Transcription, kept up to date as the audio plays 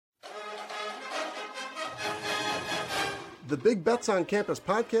The Big Bets on Campus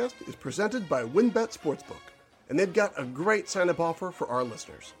podcast is presented by WynnBET Sportsbook, and they've got a great sign-up offer for our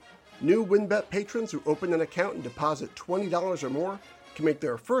listeners. New WynnBET patrons who open an account and deposit $20 or more can make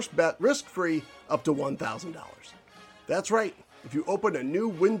their first bet risk-free up to $1,000. That's right. If you open a new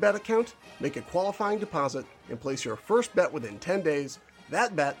WynnBET account, make a qualifying deposit, and place your first bet within 10 days,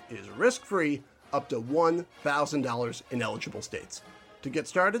 that bet is risk-free up to $1,000 in eligible states. To get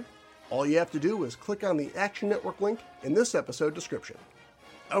started, all you have to do is click on the Action Network link in this episode description.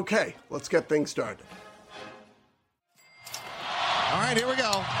 Okay, let's get things started. All right, here we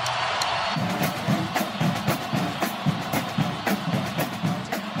go.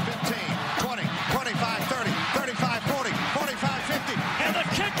 15, 20, 25, 30, 35, 40, 45, 50. And the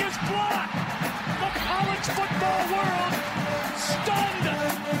kick is blocked. The college football world stunned.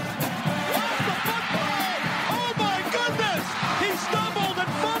 Lost the football. Oh, my goodness. He stumbled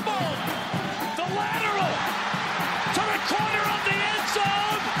and fumbled. The lateral to the corner of the end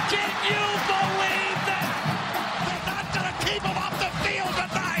zone. Can you believe that? They're not going to keep him off the field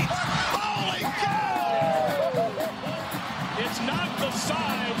tonight. Holy cow. It's not the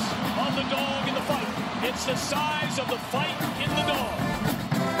size of the dog in the fight. It's the size of the fight in the dog.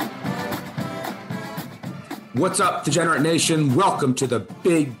 What's up, Degenerate Nation? Welcome to the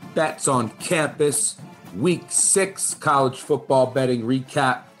Big Bets on Campus, Week 6 college football betting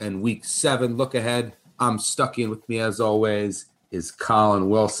recap and Week 7 look ahead. I'm stuck in with me, as always, is Colin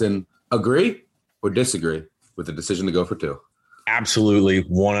Wilson. Agree or disagree with the decision to go for 2? Absolutely,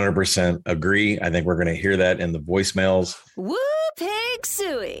 100% agree. I think we're going to hear that in the voicemails. Woo pig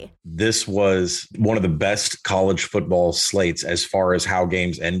suey. This was one of the best college football slates as far as how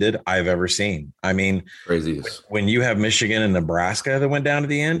games ended I've ever seen. I mean, crazy. When you have Michigan and Nebraska that went down to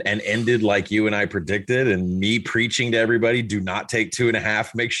the end and ended like you and I predicted, and me preaching to everybody, do not take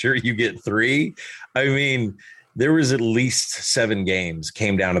 2.5, make sure you get 3. I mean, there was at least 7 games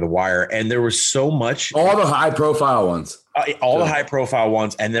came down to the wire, and there was so much. All the high-profile ones. The high-profile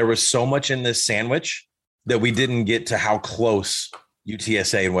ones, and there was so much in this sandwich that we didn't get to how close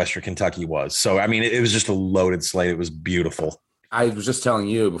UTSA and Western Kentucky was. So, I mean, it was just a loaded slate. It was beautiful. I was just telling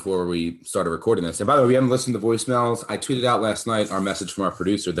you before we started recording this. And by the way, we haven't listened to voicemails. I tweeted out last night our message from our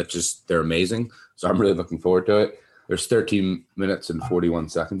producer that they're amazing. So I'm really looking forward to it. There's 13 minutes and 41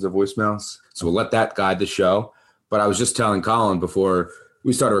 seconds of voicemails. So we'll let that guide the show. But I was just telling Colin before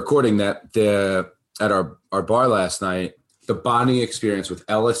we started recording that at our bar last night, the bonding experience with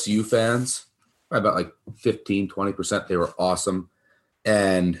LSU fans, about like 15, 20%, they were awesome.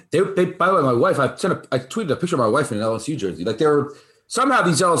 And they by the way, my wife, I tweeted a picture of my wife in an LSU jersey. Like somehow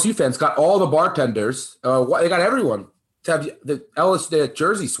these LSU fans got all the bartenders, they got everyone to have the LSU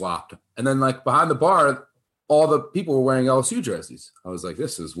jersey swapped. And then like behind the bar, all the people were wearing LSU jerseys. I was like,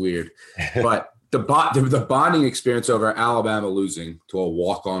 this is weird. But the bonding experience over Alabama losing to a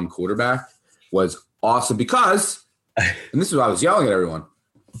walk-on quarterback was awesome because, and this is why I was yelling at everyone.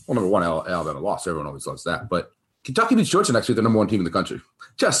 Well, number one, Alabama lost. Everyone always loves that. But Kentucky beats Georgia next week, the number 1 team in the country.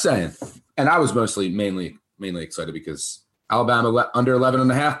 Just saying. And I was mainly excited because Alabama under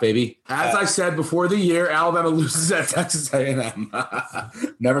 11.5, baby. As I said before the year, Alabama loses at Texas A&M.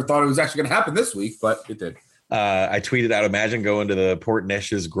 Never thought it was actually going to happen this week, but it did. I tweeted out, imagine going to the Port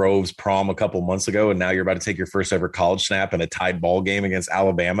Neches Groves prom a couple months ago, and now you're about to take your first ever college snap in a tied ball game against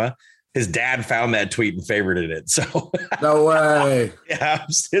Alabama. His dad found that tweet and favorited it. So no way. Yeah.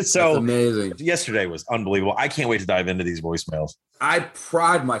 So that's amazing. Yesterday was unbelievable. I can't wait to dive into these voicemails. I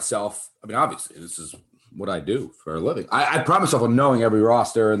pride myself. I mean, obviously, this is what I do for a living. I pride myself on knowing every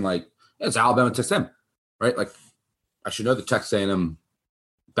roster and like it's Alabama, Texas A&M, right? Like I should know the Texas A&M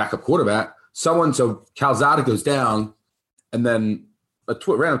backup quarterback. So Calzada goes down, and then a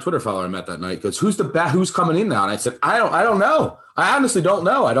random Twitter follower I met that night goes, "Who's coming in now?" And I said, "I don't know. I honestly don't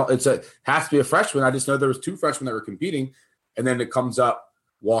know. Has to be a freshman. I just know there was 2 freshmen that were competing, and then it comes up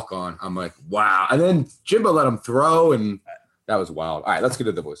walk on. I'm like, wow. And then Jimbo let him throw, and that was wild. All right, let's get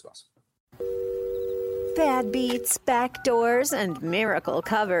to the voicemails. Bad beats, backdoors, and miracle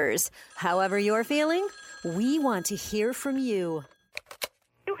covers. However you're feeling, we want to hear from you.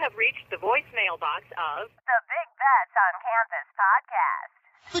 You have reached the voicemail box of the Big Bets on Campus podcast.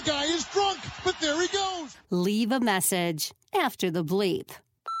 The guy is drunk, but there he goes. Leave a message after the bleep.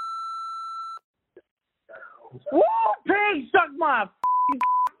 Woo, pig, suck my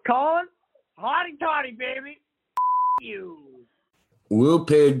Colin. Hotty toddy, baby. You. Woo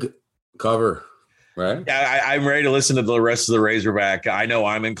pig cover, right? Yeah, I'm ready to listen to the rest of the Razorback. I know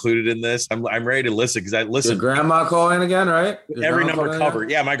I'm included in this. I'm ready to listen because I listen. Your grandma call in again, right? Every number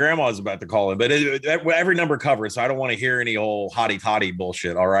covered. Yeah, my grandma is about to call in, but every number covered. So I don't want to hear any old hotty toddy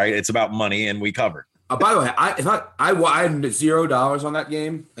bullshit. All right, it's about money, and we covered. By the way, I had $0 on that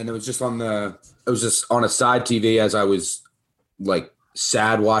game, and it was just on a side TV as I was like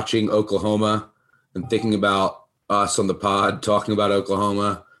sad watching Oklahoma and thinking about us on the pod talking about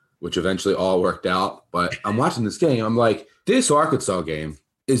Oklahoma, which eventually all worked out. But I'm watching this game. I'm like, this Arkansas game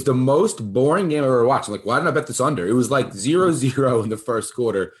is the most boring game I've ever watched. I'm like, why didn't I bet this under? It was like 0-0 in the first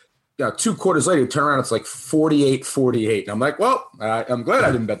quarter. 2 quarters later, you turn around, it's like 48-48. And I'm like, well, I'm glad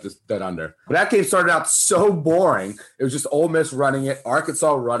I didn't bet that under. But that game started out so boring. It was just Ole Miss running it,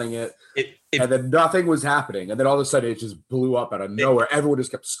 Arkansas running it, and then nothing was happening. And then all of a sudden, it just blew up out of nowhere. Everyone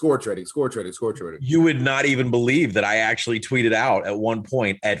just kept score trading. You would not even believe that I actually tweeted out at one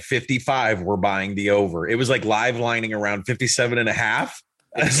point at 55, we're buying the over. It was like live lining around 57.5. I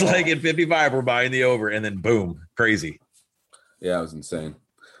was like, at 55, we're buying the over. And then boom, crazy. Yeah, it was insane.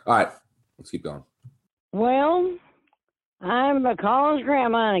 All right, let's keep going. Well, I'm Colin's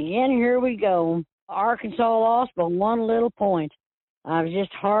grandma, and again, here we go. Arkansas lost by 1 little point. It was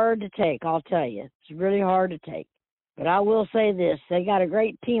just hard to take, I'll tell you. It's really hard to take. But I will say this. They got a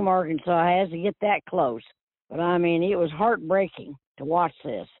great team, Arkansas has, to get that close. But, I mean, it was heartbreaking to watch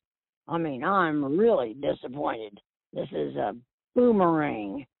this. I mean, I'm really disappointed. This is a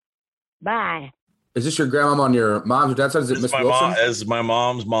boomerang. Bye. Is this your grandma on your mom's or dad's side? Is it Miss Wilson? This is my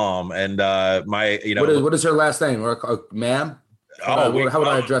mom's mom, and what is her last name? Ma'am? How would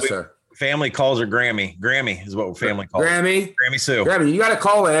I address her? Family calls her Grammy. Grammy is what family calls her. Grammy Sue. Grammy, you got to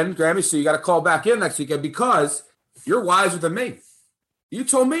call in. Grammy Sue, you got to call back in next weekend because you're wiser than me. You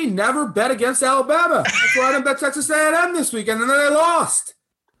told me never bet against Alabama. That's why I didn't bet Texas A&M this weekend, and then they lost.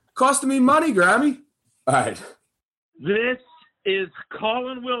 Costing me money, Grammy. All right. This is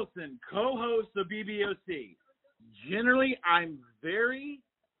Colin Wilson, co-host of BBOC. Generally, I'm very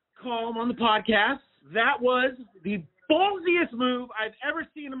calm on the podcast. That was the ballsiest move I've ever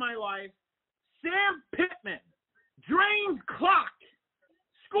seen in my life. Sam Pittman drains clock,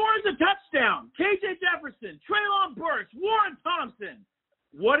 scores a touchdown. KJ Jefferson, Treylon Burks, Warren Thompson.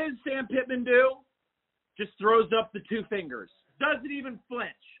 What does Sam Pittman do? Just throws up the 2 fingers. Doesn't even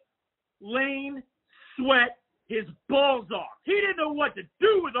flinch. Lane sweat his balls off. He didn't know what to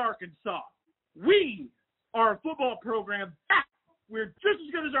do with Arkansas. We are a football program. We're just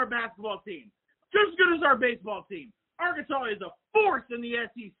as good as our basketball team, just as good as our baseball team. Arkansas is a force in the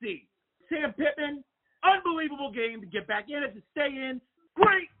SEC. Sam Pittman, unbelievable game to get back in it, to stay in.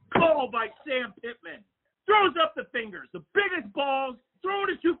 Great call by Sam Pittman. Throws up the fingers, the biggest balls, throwing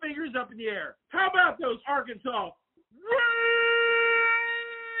his 2 fingers up in the air. How about those Arkansas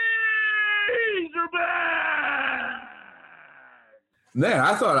Razorbacks? Man,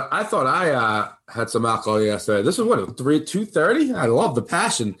 I thought I had some alcohol yesterday. This was 2:30? I love the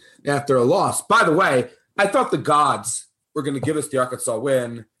passion after a loss. By the way, I thought the gods were going to give us the Arkansas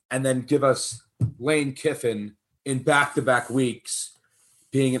win and then give us Lane Kiffin in back-to-back weeks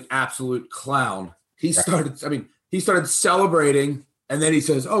being an absolute clown. He started celebrating, and then he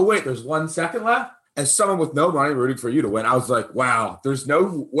says, oh, wait, there's 1 second left? As someone with no money rooting for you to win, I was like, wow, there's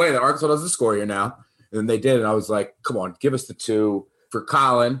no way that Arkansas doesn't score here now. And then they did, and I was like, come on, give us the 2 for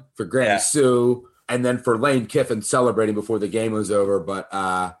Colin, for Granny Sue, and then for Lane Kiffin celebrating before the game was over. But,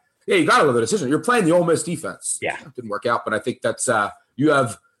 you got to love the decision. You're playing the Ole Miss defense. Yeah. It didn't work out, but I think that's you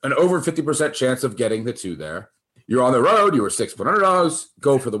have an over 50% chance of getting the 2 there. You're on the road. You were 6 underdogs.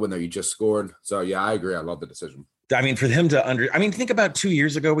 Go for the win there. You just scored. So, yeah, I agree. I love the decision. I mean, for him to think about 2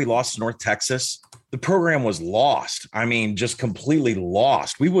 years ago, we lost to North Texas. The program was lost. I mean, just completely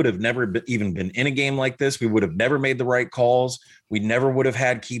lost. We would have never even been in a game like this. We would have never made the right calls. We never would have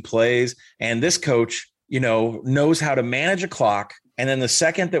had key plays. And this coach, knows how to manage a clock. And then the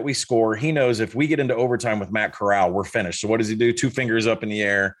second that we score, he knows if we get into overtime with Matt Corral, we're finished. So what does he do? 2 fingers up in the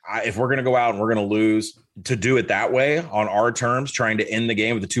air. If we're going to go out and we're going to lose, to do it that way on our terms, trying to end the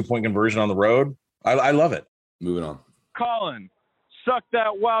game with a 2-point conversion on the road, I love it. Moving on. Colin, suck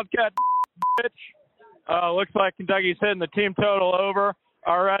that Wildcat bitch. Looks like Kentucky's hitting the team total over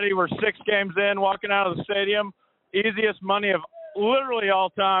already. We're 6 games in, walking out of the stadium. Easiest money of literally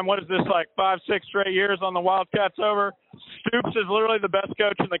all time. What is this, like 5-6 straight years on the Wildcats over? Stoops is literally the best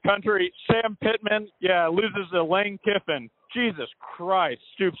coach in the country. Sam Pittman, loses to Lane Kiffin. Jesus Christ,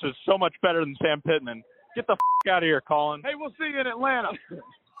 Stoops is so much better than Sam Pittman. Get the out of here, Colin. Hey, we'll see you in Atlanta.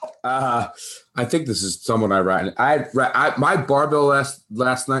 I think this is someone I write. My barbell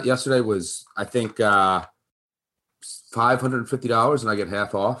yesterday was, I think, $550, and I get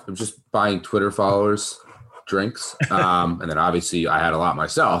half off. I'm just buying Twitter followers drinks, and then obviously I had a lot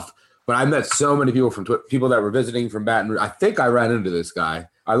myself. But I met so many people from people that were visiting from Baton Rouge. I think I ran into this guy.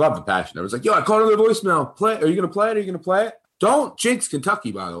 I love the passion. I was like, "Yo, I called him the voicemail. Are you going to play it? Are you going to play it?" Don't jinx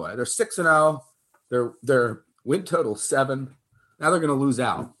Kentucky, by the way. They're 6-0. Their win total 7. Now they're going to lose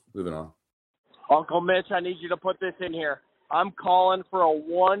out. Moving on. Uncle Mitch, I need you to put this in here. I'm calling for a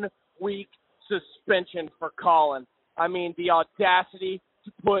 1-week suspension for Colin. I mean, the audacity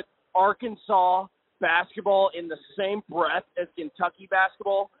to put Arkansas basketball in the same breath as Kentucky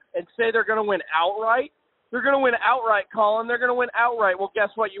basketball and say they're going to win outright. They're going to win outright, Colin. They're going to win outright. Well, guess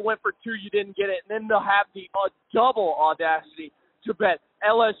what? You went for 2, you didn't get it. And then they'll have the double audacity to bet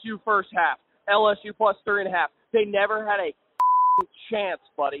LSU first half, LSU plus 3.5. They never had a chance,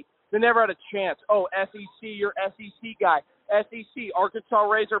 buddy. They never had a chance. Oh, SEC, you're SEC guy. SEC, Arkansas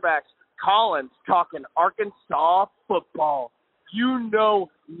Razorbacks. Colin's talking Arkansas football. You know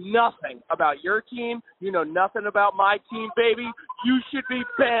nothing about your team. You know nothing about my team, baby. You should be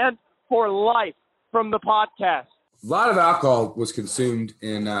banned for life from the podcast. A lot of alcohol was consumed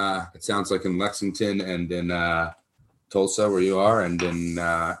in, it sounds like in Lexington and in Tulsa, where you are, and in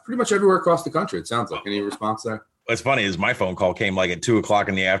pretty much everywhere across the country, it sounds like. Any response there? What's funny is my phone call came like at 2:00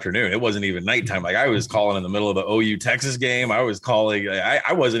 in the afternoon. It wasn't even nighttime. Like I was calling in the middle of the OU Texas game. I was calling.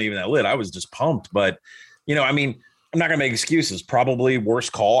 I wasn't even that lit. I was just pumped. But, I mean, I'm not going to make excuses. Probably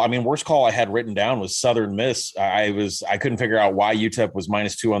worst call. I mean, worst call I had written down was Southern Miss. I couldn't figure out why UTEP was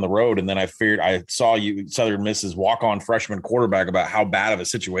 -2 on the road. And then I saw Southern Miss's walk-on freshman quarterback about how bad of a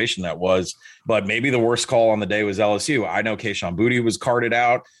situation that was. But maybe the worst call on the day was LSU. I know Kayshon Boutte was carted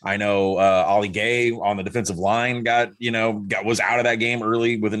out. I know Ollie Gay on the defensive line was out of that game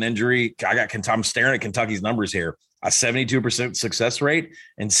early with an injury. I'm staring at Kentucky's numbers here. A 72% success rate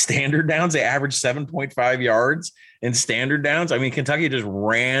in standard downs. They averaged 7.5 yards in standard downs. I mean, Kentucky just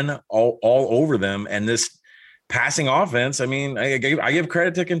ran all over them. And this passing offense, I mean, I give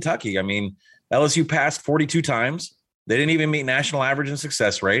credit to Kentucky. I mean, LSU passed 42 times. They didn't even meet national average in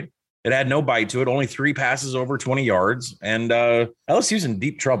success rate. It had no bite to it, only 3 passes over 20 yards. And LSU's in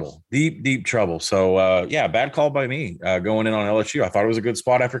deep trouble, deep trouble. So, bad call by me going in on LSU. I thought it was a good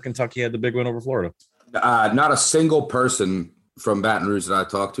spot after Kentucky had the big win over Florida. Not a single person from Baton Rouge that I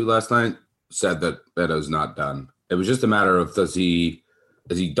talked to last night said that Beto's not done. It was just a matter of is he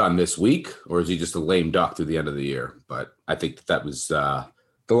done this week or is he just a lame duck through the end of the year? But I think that was the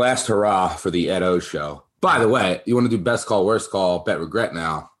last hurrah for the Ed O show. By the way, you want to do best call, worst call, bet regret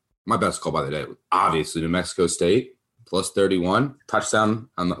now. My best call by the day was obviously New Mexico State plus 31 touchdown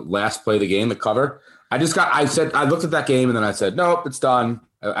on the last play of the game, the cover. I looked at that game and then I said, nope, it's done.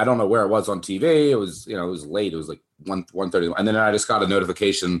 I don't know where it was on TV. It was, it was late. It was like 1:30. And then I just got a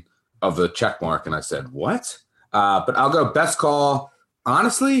notification of the check mark and I said, what? But I'll go best call.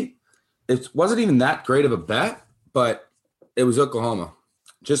 Honestly, it wasn't even that great of a bet, but it was Oklahoma.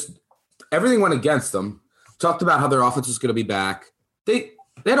 Just everything went against them. Talked about how their offense was going to be back. They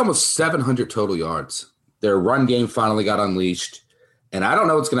had almost 700 total yards. Their run game finally got unleashed. And I don't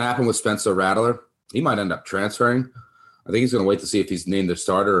know what's going to happen with Spencer Rattler. He might end up transferring. I think he's going to wait to see if he's named the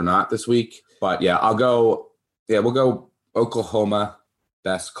starter or not this week. But, we'll go Oklahoma,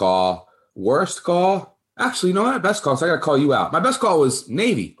 best call. Worst call? Actually, you know what? Best call, so I got to call you out. My best call was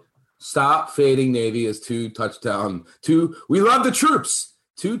Navy. Stop fading Navy as 2 touchdown. We love the troops.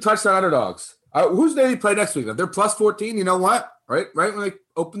 2 touchdown underdogs. Who's Navy play next week? If they're plus 14, you know what? Right when it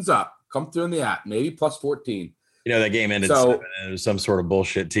opens up, come through in the app. Navy plus 14. That game ended 7, and there was some sort of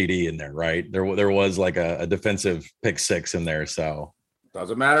bullshit TD in there, right? There was like a defensive pick 6 in there, so.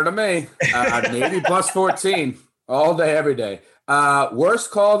 Doesn't matter to me. Navy plus 14 all day, every day. Worst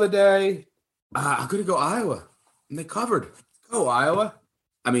call of the day, I'm going to go Iowa. And they covered. Go Iowa.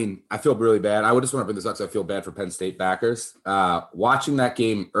 I mean, I feel really bad. I would just want to bring this up because I feel bad for Penn State backers. Watching that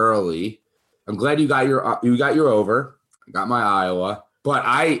game early, I'm glad you got your over. I got my Iowa. But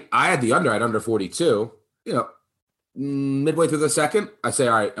I had the under. I had under 42. Midway through the second, I say,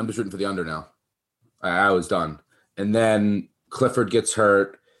 all right, I'm just rooting for the under now. I was done. And then Clifford gets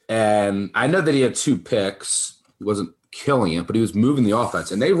hurt. And I know that he had 2 picks. He wasn't killing it, but he was moving the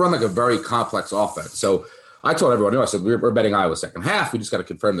offense. And they run like a very complex offense. So I told everyone, I said, we're betting Iowa second half. We just got to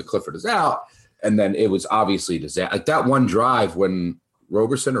confirm that Clifford is out. And then it was obviously disaster. Like that one drive when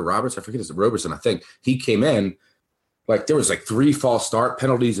Roberson, I think, he came in, like there was like 3 false start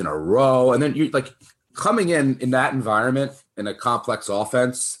penalties in a row. And then you like coming in that environment in a complex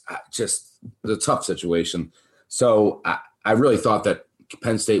offense, just was a tough situation. So I really thought that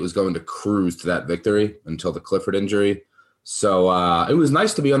Penn State was going to cruise to that victory until the Clifford injury. So it was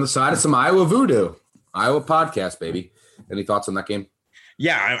nice to be on the side of some Iowa voodoo. Iowa podcast, baby. Any thoughts on that game?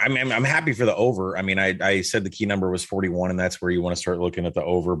 Yeah, I'm happy for the over. I mean, I said the key number was 41, and that's where you want to start looking at the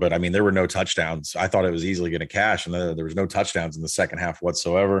over. But I mean, there were no touchdowns. I thought it was easily going to cash, and there was no touchdowns in the second half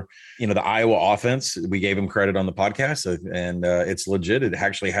whatsoever. You know, the Iowa offense, we gave him credit on the podcast, and it's legit. It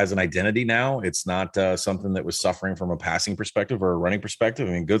actually has an identity now. It's not something that was suffering from a passing perspective or a running perspective.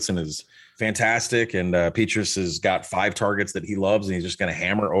 I mean, Goodson is fantastic, and Petrus has got 5 targets that he loves, and he's just going to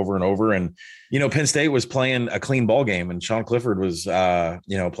hammer over and over. And you know, Penn State was playing a clean ball game, and Sean Clifford was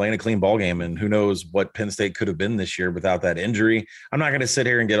playing a clean ball game, and who knows what Penn State could have been this year without that injury. I'm not going to sit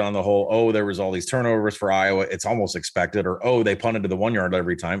here and get on the whole, oh, there was all these turnovers for Iowa, it's almost expected, or oh, they punted to the 1 yard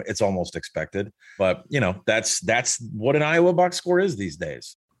every time, it's almost expected. But you know, that's what an Iowa box score is these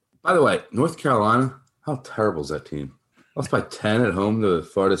days. By the way, North Carolina, how terrible is that team? Lost by 10 at home to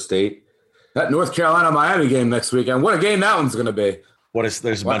Florida State. That North Carolina Miami game next weekend, what a game that one's going to be. There's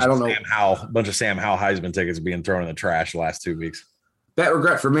a bunch of Sam Howell Heisman tickets being thrown in the trash the last 2 weeks. Bet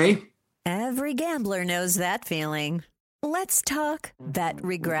regret for me. Every gambler knows that feeling. Let's talk bet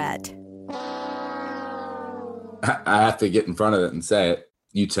regret. I have to get in front of it and say it.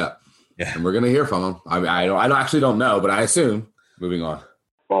 UTEP. Yeah. And we're going to hear from them. I don't know, but I assume. Moving on.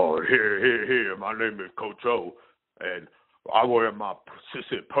 Oh, here. My name is Coach O, and I wear my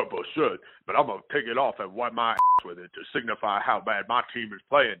persistent purple shirt, but I'm going to take it off and wipe my ass with it to signify how bad my team is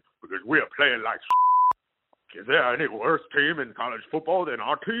playing, because we are playing like shit. Is there any worse team in college football than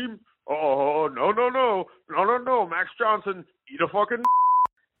our team? Oh, no. Max Johnson, eat a fucking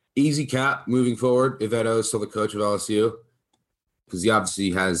Easy cap moving forward. Iveto is still the coach of LSU, because he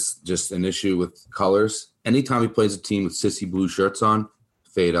obviously has just an issue with colors. Anytime he plays a team with sissy blue shirts on,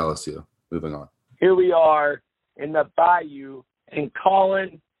 fade LSU. Moving on. Here we are in the bayou, and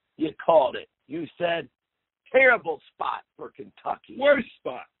Colin, you called it. You said terrible spot for Kentucky. Worst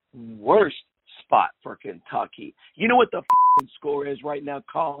spot for Kentucky. You know what the score is right now,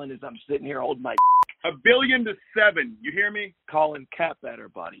 Colin, as I'm sitting here holding my 1,000,000,000 to 7. You hear me? Colin, cap better,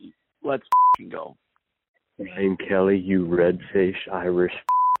 buddy. Let's go. Ryan Kelly, you red-faced Irish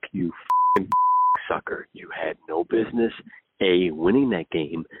you sucker. You had no business, A, winning that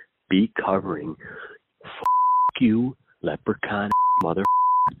game, B, covering. You, leprechaun mother.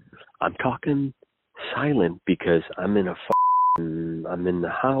 I'm talking silent because I'm in the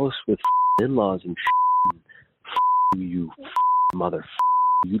house with in-laws and you mother.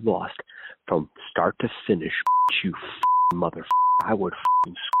 You lost from start to finish, you mother. I would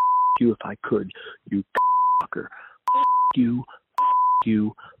you if I could, you fucker. You,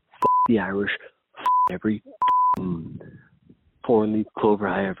 the Irish, every four-leaf clover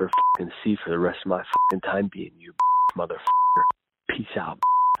I ever see for the rest of my time being, you motherfucker. Peace out.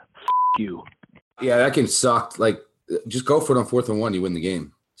 You. Yeah, that game sucked. Like, just go for it on 4th and 1. You win the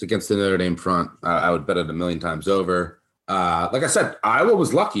game. It's against the Notre Dame front. I would bet it 1,000,000 times over. Like I said, Iowa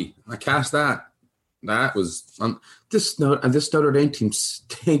was lucky. I cashed that. That was this Notre Dame team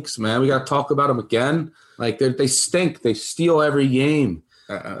stinks, man. We got to talk about them again. Like they stink. They steal every game.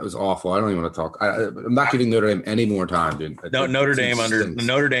 It was awful. I don't even want to talk. I'm not giving Notre Dame any more time, dude. No, Notre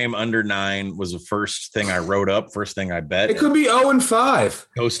Dame under 9 was the first thing I wrote up. First thing I bet. It could be 0-5,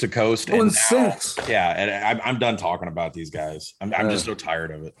 coast to coast. 0-6. Yeah, and I'm done talking about these guys. I'm just so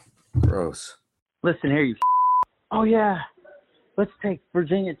tired of it. Gross. Listen here, you. Oh yeah, let's take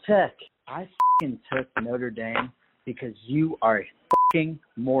Virginia Tech. I took Notre Dame because you are a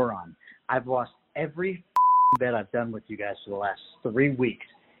moron. I've lost every bet I've done with you guys for the last 3 weeks.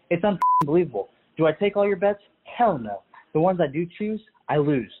 It's unbelievable. Do I take all your bets? Hell no. The ones I do choose, I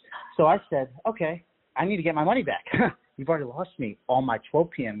lose. So I said, okay, I need to get my money back. You've already lost me all my 12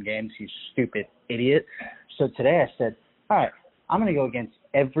 p.m. games, you stupid idiot. So today I said, all right, I'm going to go against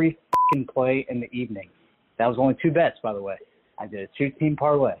every play in the evening. That was only 2 bets, by the way. I did a 2-team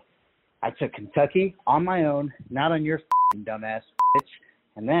parlay. I took Kentucky on my own, not on your dumbass bitch.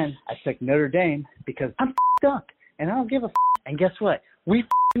 And then I took Notre Dame because I'm up and I don't give a And guess what? We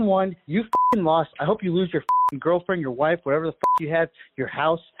won. You lost. I hope you lose your girlfriend, your wife, whatever the you have, your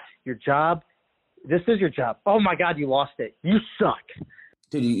house, your job. This is your job. Oh my God, you lost it. You suck.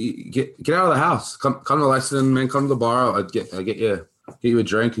 Dude, you get out of the house. Come to Lexington, man. Come to the bar. I'll get you a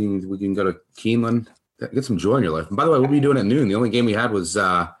drink, and we can go to Keeneland. Get some joy in your life. And by the way, we'll be doing at noon. The only game we had was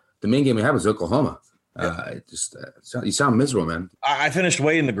the main game we had was Oklahoma. You sound miserable, man. I finished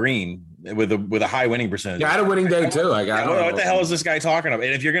way in the green with a high winning percentage. Yeah, I had a winning day too. What the hell is this guy talking about?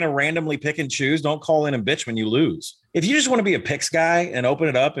 And if you're going to randomly pick and choose, don't call in and bitch when you lose. If you just want to be a picks guy and open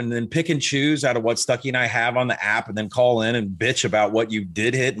it up and then pick and choose out of what Stuckey and I have on the app and then call in and bitch about what you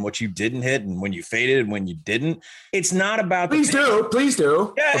did hit and what you didn't hit and when you faded and when you didn't, it's not about. Please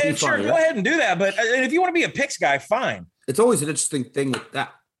do. Yeah, and sure, go ahead and do that. But if you want to be a picks guy, fine. It's always an interesting thing with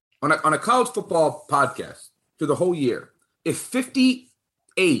that on a college football podcast through the whole year. If 58%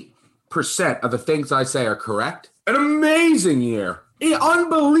 of the things I say are correct, an amazing year, an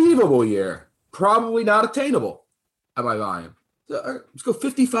unbelievable year, probably not attainable at my volume. So, let's go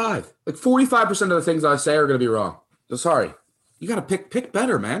 55. Like 45% of the things I say are going to be wrong. So sorry, you got to pick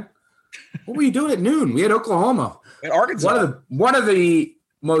better, man. What were you doing at noon? We had Oklahoma, at Arkansas. One of the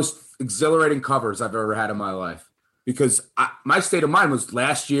most exhilarating covers I've ever had in my life. Because my state of mind was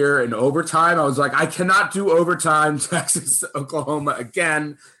last year in overtime. I was like, I cannot do overtime, Texas, Oklahoma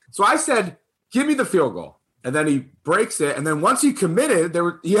again. So I said, give me the field goal. And then he breaks it. And then once he committed,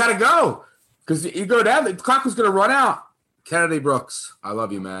 he had to go. Because you go down, the clock was going to run out. Kennedy Brooks, I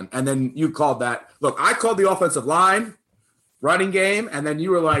love you, man. And then you called that. Look, I called the offensive line, running game. And then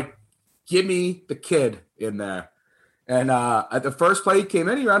you were like, give me the kid in there. And at the first play he came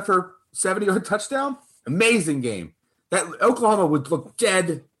in, he ran for 70-yard touchdown. Amazing game. That Oklahoma would look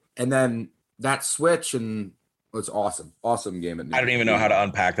dead, and then that switch, and it was awesome. Awesome game. I don't even know how to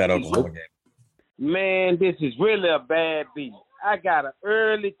unpack that Oklahoma game. Man, this is really a bad beat. I got an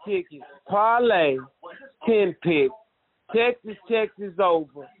early ticket, parlay, 10 pick, Texas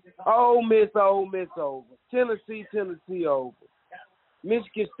over, Ole Miss over, Tennessee over,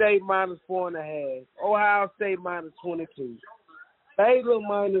 Michigan State -4.5, Ohio State -22, Baylor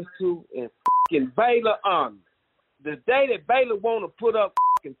 -2, and fucking Baylor under. The day that Baylor want to put up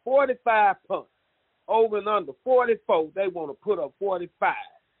fucking 45 punts, over and under 44, they want to put up 45.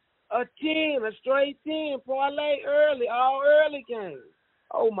 A straight 10, parlay all early games.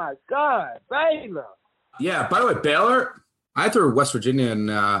 Oh my God, Baylor. Yeah, by the way, Baylor, I threw West Virginia in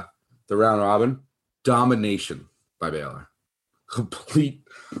the round robin. Domination by Baylor. Complete.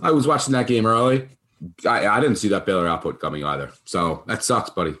 I was watching that game early. I didn't see that Baylor output coming either. So that sucks,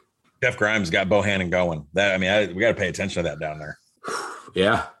 buddy. Jeff Grimes got Bohannon going. We got to pay attention to that down there.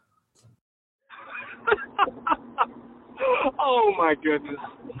 Yeah. Oh my goodness.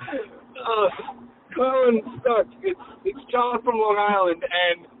 Colin sucks. It's John from Long Island,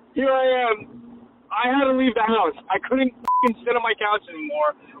 and here I am. I had to leave the house. I couldn't sit on my couch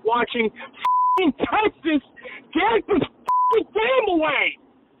anymore watching Texas get this game away.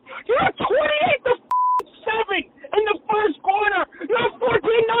 You're 28-7 in the first quarter. You're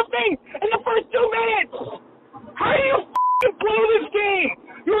 14-0 in the first 2 minutes. How do you blow this game?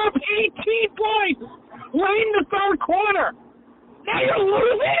 You're up 18 points late in the third quarter. Now you're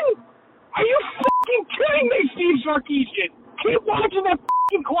losing? Are you kidding me, Steve Sarkisian? Keep watching that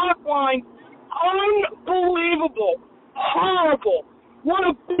clock line. Unbelievable. Horrible. What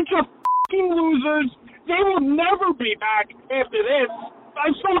a bunch of losers. They will never be back after this.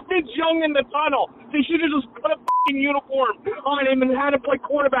 I saw Vince Young in the tunnel. They should have just put a uniform on him and had him play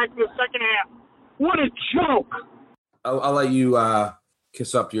quarterback in the second half. What a joke. I'll let you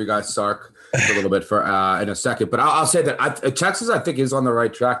kiss up your guy Sark a little bit for in a second. But I'll say that Texas, I think, is on the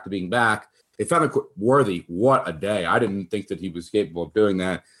right track to being back. They found Worthy. What a day. I didn't think that he was capable of doing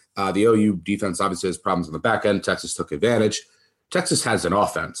that. The OU defense obviously has problems on the back end. Texas took advantage. Texas has an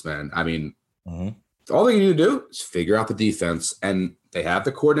offense, man. I mean, all they need to do is figure out the defense, and they have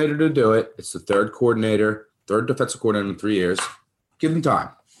the coordinator to do it. It's the third defensive coordinator in 3 years. Give them time.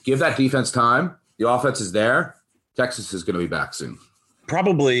 Give that defense time. The offense is there. Texas is going to be back soon.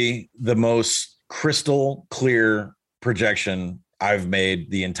 Probably the most crystal clear projection I've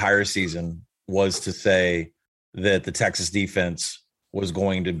made the entire season was to say that the Texas defense was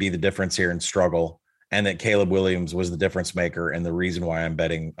going to be the difference here and struggle, and that Caleb Williams was the difference maker and the reason why I'm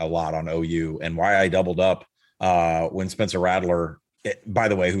betting a lot on OU and why I doubled up when Spencer Rattler, by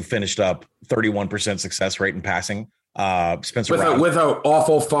the way, who finished up 31% success rate in passing. Spencer with an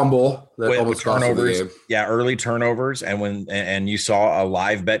awful fumble that almost cost him the game. Yeah, early turnovers. And you saw a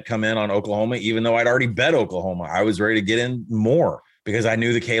live bet come in on Oklahoma, even though I'd already bet Oklahoma. I was ready to get in more because I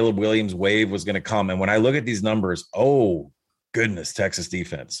knew the Caleb Williams wave was going to come. And when I look at these numbers, oh goodness, Texas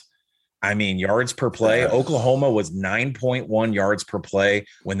defense. I mean, yards per play, Oklahoma was 9.1 yards per play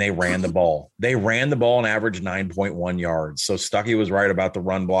when they ran the ball. They ran the ball and averaged 9.1 yards. So Stuckey was right about the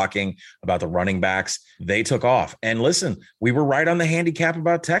run blocking, about the running backs. They took off. And listen, we were right on the handicap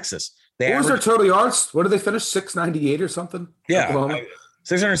about Texas. What was their total yards? What did they finish? 698 or something? Yeah,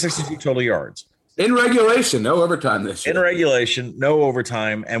 662 total yards. In regulation, no overtime this year. In regulation, no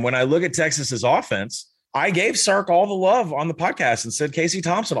overtime. And when I look at Texas's offense, I gave Sark all the love on the podcast and said Casey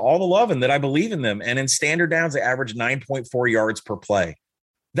Thompson all the love and that I believe in them. And in standard downs, they average 9.4 yards per play.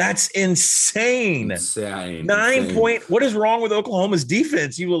 That's insane. What is wrong with Oklahoma's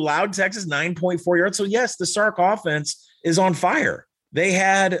defense? You allowed Texas 9.4 yards. So yes, the Sark offense is on fire. They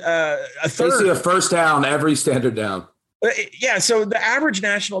had a third. Basically a first down every standard down. Yeah. So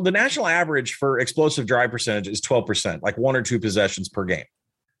the national average for explosive drive percentage is 12%, like 1 or 2 possessions per game.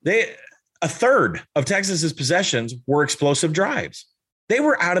 A third of Texas's possessions were explosive drives. They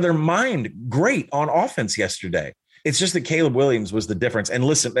were out of their mind great on offense yesterday. It's just that Caleb Williams was the difference. And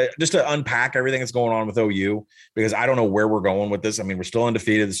listen, just to unpack everything that's going on with OU, because I don't know where we're going with this. I mean, we're still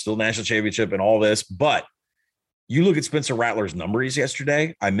undefeated. It's still national championship and all this. But you look at Spencer Rattler's numbers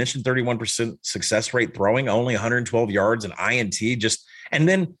yesterday. I mentioned 31% success rate throwing, only 112 yards, and INT. And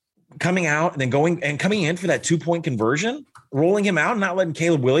then coming out and then coming in for that 2-point conversion, rolling him out and not letting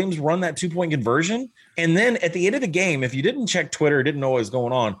Caleb Williams run that 2-point conversion. And then at the end of the game, if you didn't check Twitter, didn't know what was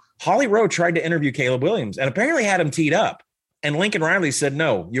going on, Holly Rowe tried to interview Caleb Williams and apparently had him teed up. And Lincoln Riley said,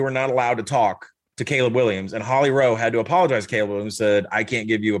 no, you are not allowed to talk to Caleb Williams. And Holly Rowe had to apologize to Caleb Williams, said, I can't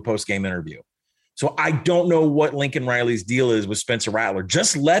give you a post-game interview. So I don't know what Lincoln Riley's deal is with Spencer Rattler.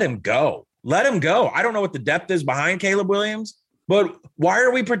 Just let him go. Let him go. I don't know what the depth is behind Caleb Williams, but why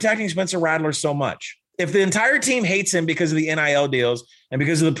are we protecting Spencer Rattler so much? If the entire team hates him because of the NIL deals and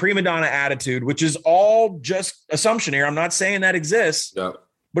because of the prima donna attitude, which is all just assumption here, I'm not saying that exists. Yeah.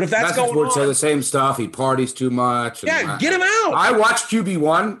 But if that's going on, say the same stuff. He parties too much. Yeah, get him out. I watched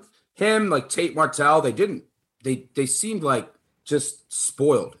QB1. Him, like Tate Martell. They seemed like just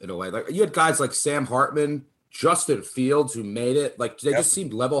spoiled in a way. Like you had guys like Sam Hartman, Justin Fields, who made it. Like they just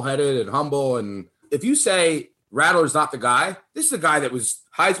seemed level-headed and humble. And if you say Rattler's not the guy, this is a guy that was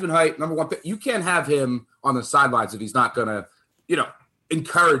Heisman height, number 1 pick. You can't have him on the sidelines if he's not going to,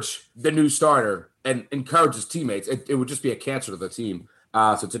 encourage the new starter and encourage his teammates. It would just be a cancer to the team.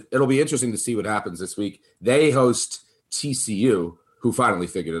 So it'll be interesting to see what happens this week. They host TCU, who finally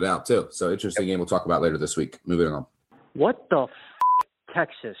figured it out too. So interesting game we'll talk about later this week. Moving on. What the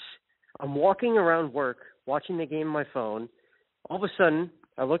Texas? I'm walking around work, watching the game on my phone. All of a sudden,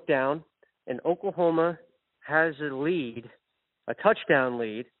 I look down, and Oklahoma has a touchdown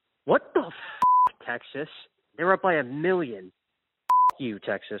lead. What the Texas? They're up by 1 million. You,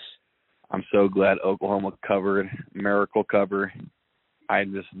 Texas. I'm so glad Oklahoma covered, miracle cover.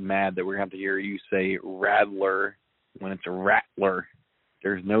 I'm just mad that we're going to have to hear you say Rattler when it's a Rattler.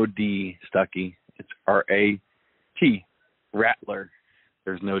 There's no D, Stuckey. It's R-A-T, Rattler.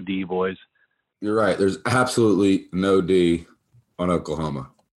 There's no D, boys. You're right. There's absolutely no D on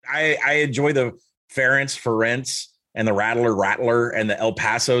Oklahoma. I enjoy the Ferentz, and the Rattler, and the El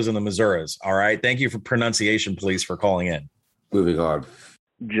Pasos and the Misuras. All right. Thank you for pronunciation, please, for calling in. Moving on.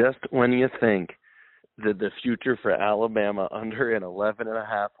 Just when you think that the future for Alabama under an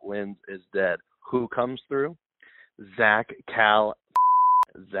 11.5 wins is dead, who comes through? Zach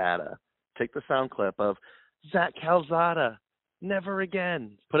Calzada. Take the sound clip of Zach Calzada. Never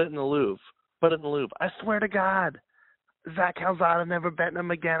again. Put it in the Louvre. I swear to God. Zach Calzada, never betting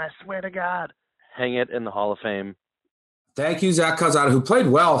him again. I swear to God. Hang it in the Hall of Fame. Thank you, Zach Calzada, who played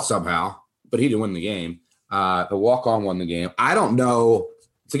well somehow, but he didn't win the game. The walk-on won the game. I don't know.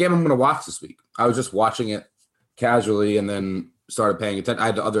 It's a game I'm going to watch this week. I was just watching it casually and then started paying attention.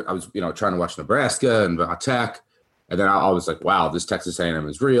 I was trying to watch Nebraska and Tech, and then I was like, wow, this Texas A&M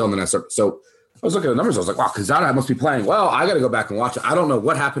is real. And then I was looking at the numbers. I was like, wow, Calzada must be playing well. I got to go back and watch it. I don't know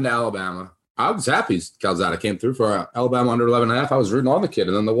what happened to Alabama. I was happy Calzada came through for Alabama under 11.5. I was rooting on the kid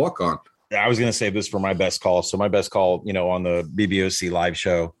and then the walk-on. I was going to save this for my best call. So my best call, on the BBOC live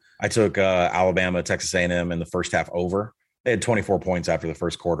show, I took Alabama, Texas A&M in the first half over. They had 24 points after the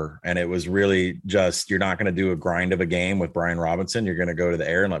first quarter. And it was really just, you're not going to do a grind of a game with Brian Robinson. You're going to go to the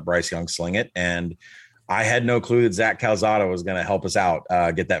air and let Bryce Young sling it. And I had no clue that Zach Calzada was going to help us out,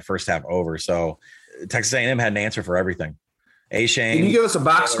 get that first half over. So Texas A&M had an answer for everything. A-Shane. Can you give us a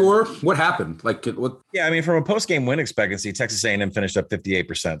box score? What happened? Yeah, I mean, from a post-game win expectancy, Texas A&M finished up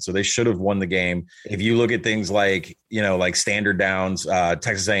 58%. So they should have won the game. If you look at things like standard downs,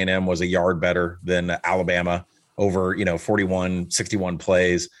 Texas A&M was a yard better than Alabama over, 41, 61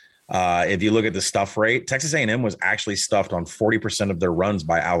 plays. If you look at the stuff rate, Texas A&M was actually stuffed on 40% of their runs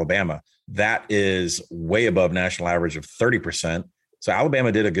by Alabama. That is way above national average of 30%. So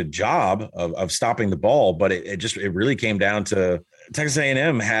Alabama did a good job of stopping the ball, but it really came down to Texas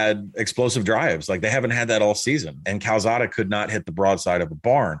A&M had explosive drives. Like they haven't had that all season. And Calzada could not hit the broadside of a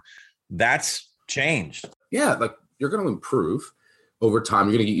barn. That's changed. Yeah, like you're going to improve over time.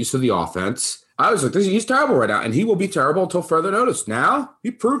 You're going to get used to the offense. I was like, he's terrible right now, and he will be terrible until further notice. Now,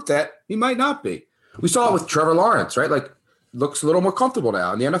 he proved that he might not be. We saw it with Trevor Lawrence, right? Like, looks a little more comfortable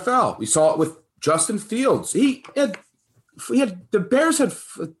now in the NFL. We saw it with Justin Fields. The Bears had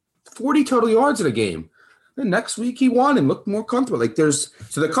 40 total yards in a game. The next week he won and looked more comfortable.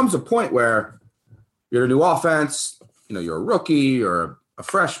 So there comes a point where you're a new offense, you're a rookie or a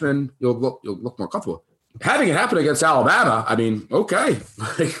freshman, you'll look more comfortable. Having it happen against Alabama, I mean, okay.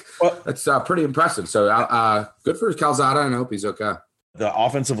 That's pretty impressive. So good for Calzada, and I hope he's okay. The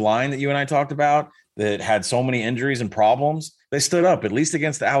offensive line that you and I talked about that had so many injuries and problems, they stood up at least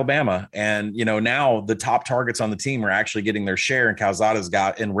against Alabama. And, now the top targets on the team are actually getting their share, and Calzada's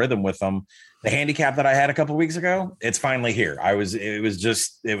got in rhythm with them. The handicap that I had a couple of weeks ago, it's finally here. It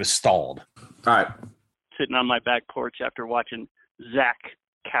was stalled. All right. Sitting on my back porch after watching Zach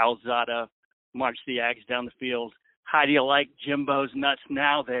Calzada march the Ags down the field. How do you like Jimbo's nuts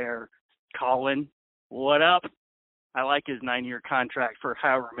now there, Colin? What up? I like his 9-year contract for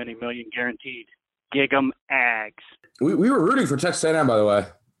however many million guaranteed. Gig 'em Ags. We were rooting for Texas A&M, by the way.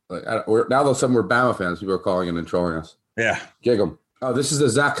 Now that some we're Bama fans, people are calling in and trolling us. Yeah. Gig 'em. Oh, this is the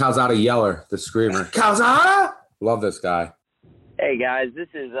Zach Calzada yeller, the screamer. Calzada! Love this guy. Hey, guys. This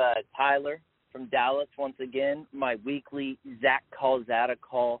is Tyler from Dallas once again. My weekly Zach Calzada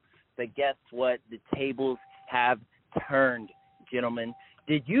call. But guess what? The tables have turned, gentlemen.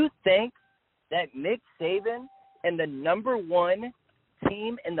 Did you think that Nick Saban and the number one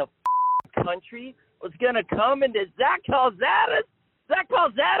team in the country was going to come into Zach Calzada's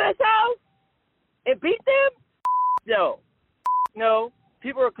house and beat them? No.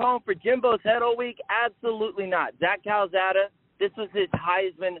 People are calling for Jimbo's head all week. Absolutely not. Zach Calzada, this was his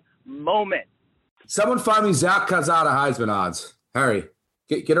Heisman moment. Someone find me Zach Calzada Heisman odds. Harry,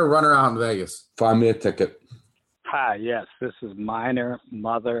 get a runner out in Vegas. Find me a ticket. Hi, yes, this is Minor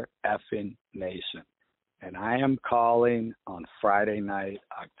Mother Effing Nation. And I am calling on Friday night,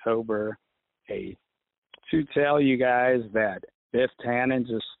 October 8th, to tell you guys that Biff Tannen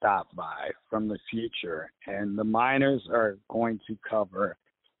just stopped by from the future, and the Miners are going to cover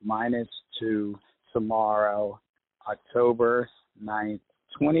 -2 tomorrow, October 9th,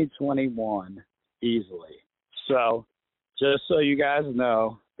 2021, easily. So just so you guys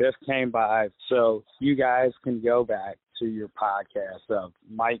know, Biff came by so you guys can go back to your podcast of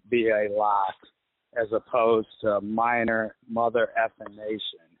Might Be a Lock as opposed to Minor Mother Effing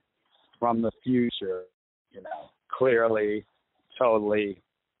Nation from the future, clearly, totally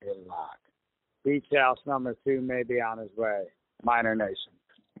in lock. Beach House number 2 may be on his way. Minor Nation.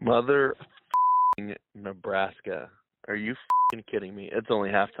 Mother Nebraska. Are you kidding me? It's only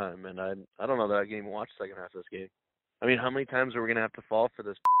halftime, and I don't know that I can even watch the second half of this game. I mean, how many times are we going to have to fall for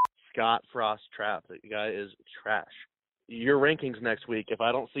this Scott Frost trap? The guy is trash. Your rankings next week, if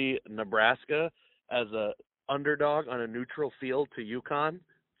I don't see Nebraska as a underdog on a neutral field to UConn,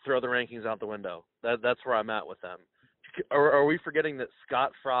 throw the rankings out the window. That's where I'm at with them. Are we forgetting that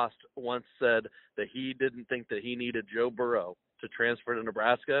Scott Frost once said that he didn't think that he needed Joe Burrow to transfer to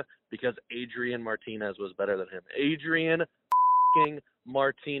Nebraska because Adrian Martinez was better than him? Adrian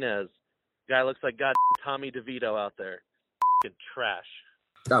Martinez. Guy looks like Tommy DeVito out there. Trash.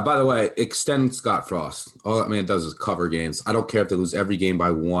 By the way, extend Scott Frost. All that man does is cover games. I don't care if they lose every game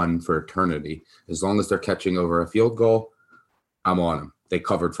by 1 for eternity. As long as they're catching over a field goal, I'm on them. They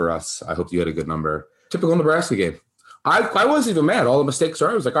covered for us. I hope you had a good number. Typical Nebraska game. I wasn't even mad. All the mistakes are.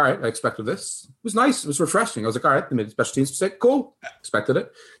 I was like, all right, I expected this. It was nice. It was refreshing. I was like, all right, they made a special teams mistake. Cool. Expected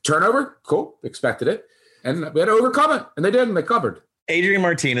it. Turnover. Cool. Expected it. And we had to overcome it. And they did, and they covered. Adrian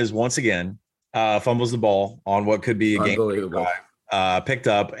Martinez, once again, fumbles the ball on what could be a game picked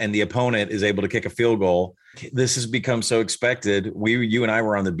up, and the opponent is able to kick a field goal. This has become so expected. You and I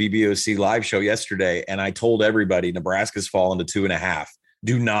were on the BBOC live show yesterday, and I told everybody Nebraska's fallen to 2.5.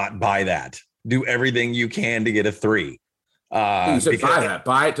 Do not buy that. Do everything you can to get a 3. You said buy that.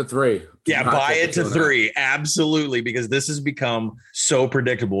 Buy it to 3. Yeah, buy it to 3. Absolutely, because this has become so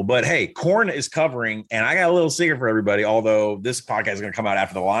predictable. But hey, Corn is covering, and I got a little secret for everybody, although this podcast is going to come out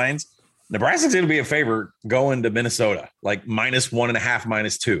after the lines. Nebraska's going to be a favorite going to Minnesota, like -1.5,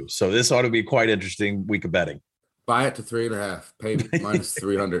 -2. So this ought to be quite interesting week of betting. Buy it to 3.5. Pay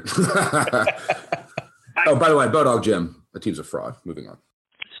 -300. Oh, by the way, Bodog Jim, the team's a fraud. Moving on.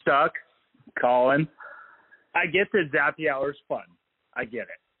 Stuck, Colin. I get that Zappy Hour's fun. I get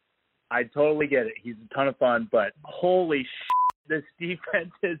it. I totally get it. He's a ton of fun, but holy shit, this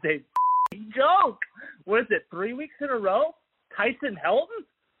defense is a joke. What is it, 3 weeks in a row? Tyson Helton?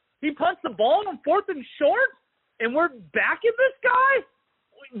 He punts the ball on 4th and short, and we're backing this guy?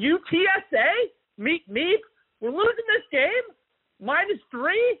 UTSA? Meep. We're losing this game?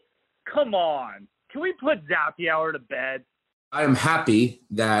 -3? Come on. Can we put Zappy Hour to bed? I am happy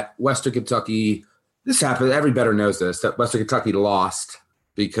that Western Kentucky, this happened, every bettor knows this, that Western Kentucky lost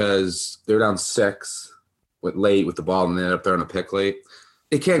because they're down 6, went late with the ball and they ended up throwing a pick late.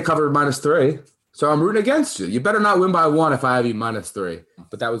 They can't cover -3, so I'm rooting against you. You better not win by 1 if I have you -3.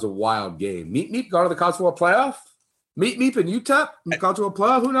 But that was a wild game. Meep go to the College Football Playoff? Meep and UTEP in the College Football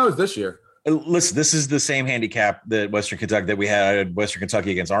Playoff? Who knows this year? Listen, this is the same handicap that Western Kentucky that we had Western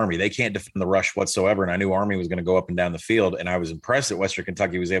Kentucky against Army. They can't defend the rush whatsoever, and I knew Army was going to go up and down the field, and I was impressed that Western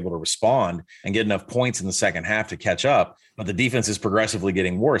Kentucky was able to respond and get enough points in the second half to catch up. But the defense is progressively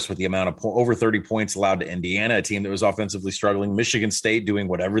getting worse with the amount of over 30 points allowed to Indiana, a team that was offensively struggling, Michigan State doing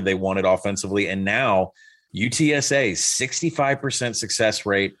whatever they wanted offensively, and now UTSA 65% success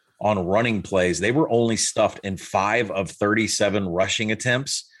rate on running plays. They were only stuffed in 5 of 37 rushing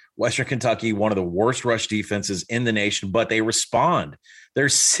attempts. Western Kentucky, one of the worst rush defenses in the nation, but they respond. They're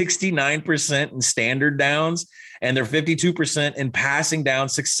 69% in standard downs, and they're 52% in passing down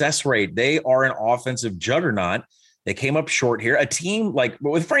success rate. They are an offensive juggernaut. They came up short here. A team like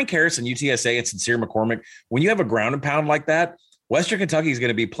with Frank Harris and UTSA and Sincere McCormick, when you have a ground and pound like that, Western Kentucky is going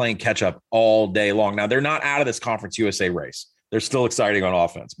to be playing catch up all day long. Now, they're not out of this Conference USA race. They're still exciting on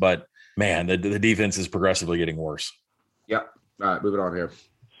offense, but man, the defense is progressively getting worse. Yep. All right, moving on here.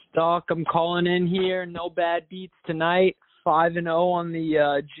 Doc, I'm calling in here. No bad beats tonight. 5-0 on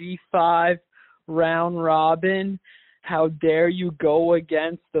the G5 round robin. How dare you go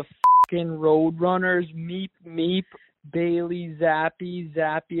against the fucking Roadrunners? Meep, Bailey,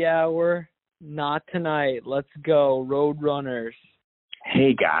 Zappy Hour. Not tonight. Let's go, Roadrunners.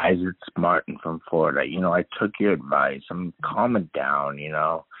 Hey guys, it's Martin from Florida. I took your advice. I'm calming down,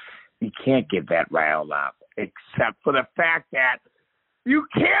 You can't get that riled up, except for the fact that you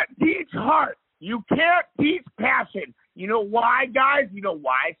can't teach heart. You can't teach passion. You know why, guys? You know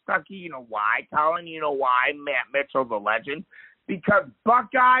why, Stucky? You know why, Colin? You know why, Matt Mitchell, the legend? Because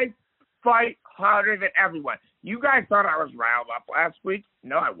Buckeyes fight harder than everyone. You guys thought I was riled up last week?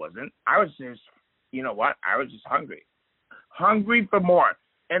 No, I wasn't. I was just, you know what? I was just hungry. Hungry for more.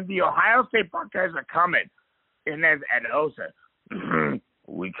 And the Ohio State Buckeyes are coming. And as Ed O said,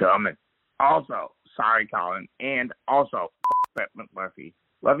 we coming. Also, sorry, Colin. And also, Murphy.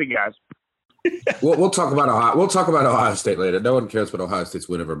 Love you guys. We'll talk about Ohio. We'll talk about Ohio State later. No one cares about Ohio State's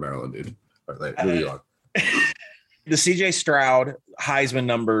win over Maryland, dude. All right, later. Moving on. The CJ Stroud Heisman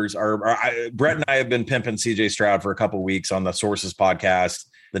numbers are Brett and I have been pimping CJ Stroud for a couple of weeks on the Sources podcast.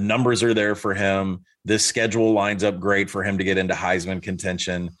 The numbers are there for him. This schedule lines up great for him to get into Heisman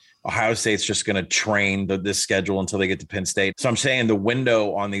contention. Ohio State's just going to train this schedule until they get to Penn State. So I'm saying the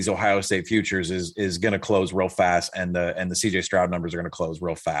window on these Ohio State futures is going to close real fast, and the CJ Stroud numbers are going to close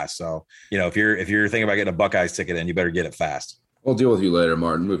real fast. So if you're thinking about getting a Buckeyes ticket in, you better get it fast. We'll deal with you later,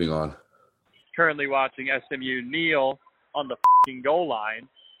 Martin. Moving on. Currently watching SMU kneel on the fucking goal line.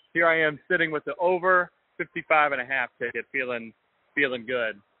 Here I am sitting with the over 55.5 ticket, feeling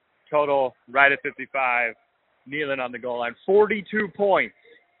good. Total right at 55, kneeling on the goal line. 42 points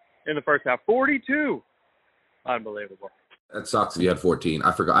in the first half. 42. Unbelievable. That sucks if you had 14.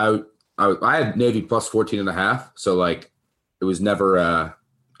 I forgot. I had Navy plus 14.5. So it was never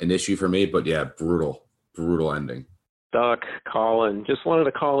an issue for me, but yeah, brutal ending. Duck, Colin, just wanted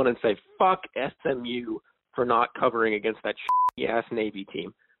to call in and say, fuck SMU for not covering against that shitty-ass Navy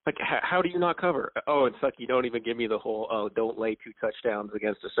team. How do you not cover? Oh, and Sucky, don't even give me the whole, don't lay 2 touchdowns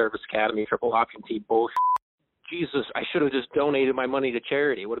against a service academy triple option team bullshit. Jesus, I should have just donated my money to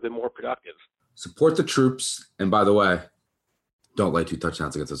charity. It would have been more productive. Support the troops. And by the way, don't lay 2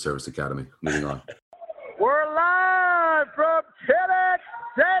 touchdowns against the service academy. Moving on. We're live from TEDx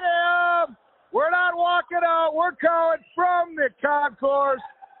Stadium. We're not walking out. We're calling from the concourse.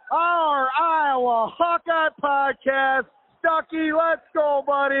 Our Iowa Hawkeye podcast. Stucky, let's go,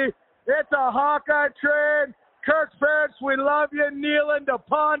 buddy. It's a Hawkeye train. Kirk Ferentz, we love you. Kneeling to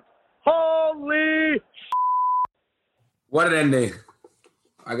punt. Holy What an ending.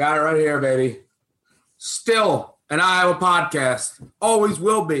 I got it right here, baby. Still an Iowa podcast. Always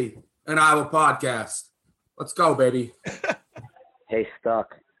will be an Iowa podcast. Let's go, baby. Hey,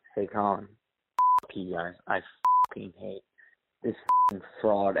 Stuck. Hey, Colin. F*** you guys. I fucking hate this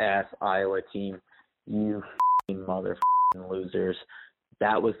fraud-ass Iowa team. You fucking mother losers.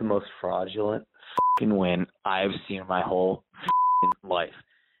 That was the most fraudulent fucking win I've seen in my whole life.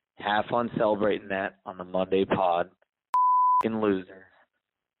 Have fun celebrating that on the Monday pod. Fucking losers.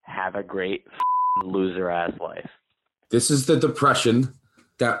 Have a great loser ass life. This is the depression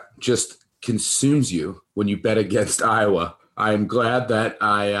that just consumes you when you bet against Iowa. I am glad that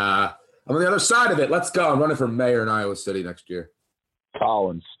I'm on the other side of it. Let's go. I'm running for mayor in Iowa City next year.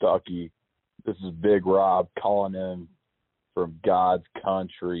 Colin Stuckey. This is Big Rob calling in from God's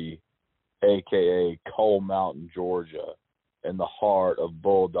country, a.k.a. Coal Mountain, Georgia, in the heart of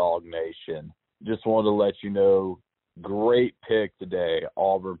Bulldog Nation. Just wanted to let you know, great pick today.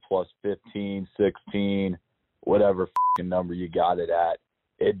 Auburn plus 15, 16, whatever fucking number you got it at.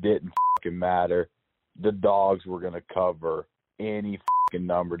 It didn't fucking matter. The Dogs were going to cover any fucking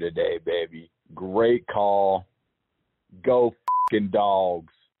number today, baby. Great call. Go fucking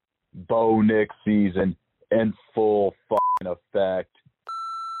Dogs. Bo Nix season in full fucking effect.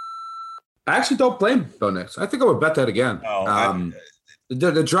 I actually don't blame Bo Nix. I think I would bet that again.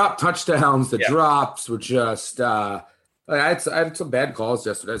 The drop touchdowns, the drops were just I had some bad calls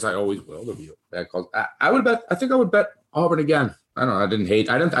yesterday, as I always will. There'll be bad calls. I think I would bet Auburn again. I don't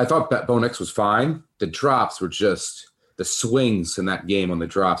know. I thought Bo Nix was fine. The drops were just the swings in that game on the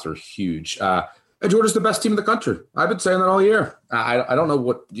drops are huge. Georgia's the best team in the country. I've been saying that all year. I don't know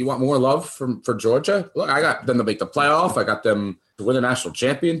what you want more love for Georgia. Look, I got them to make the playoff. I got them to win a national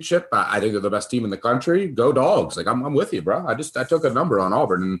championship. I think they're the best team in the country. Go Dogs! Like I'm with you, bro. I took a number on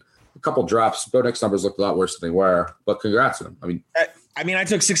Auburn and a couple drops. Bo Nix numbers looked a lot worse than they were, but congrats to them. I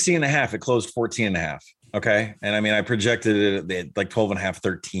took 16.5. It closed 14.5. Okay, and I projected it at like 12.5,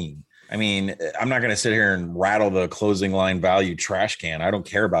 13. I'm not going to sit here and rattle the closing line value trash can. I don't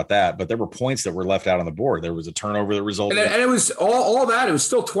care about that. But there were points that were left out on the board. There was a turnover that resulted. And it was all that. It was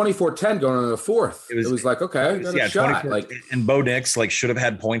still 24-10 going into the fourth. It was like, okay, got a shot. And Bo Nix should have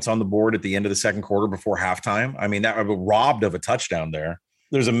had points on the board at the end of the second quarter before halftime. That robbed of a touchdown there.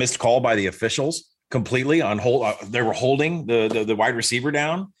 There's a missed call by the officials completely on hold. They were holding the wide receiver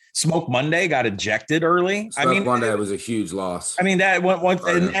down. Smoke Monday got ejected early. Monday was a huge loss. That one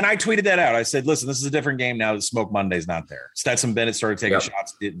and I tweeted that out. I said, listen, this is a different game now that Smoke Monday's not there. Stetson Bennett started taking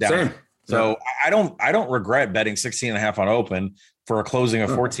shots down. Same. So I don't regret betting 16.5 on open for a closing of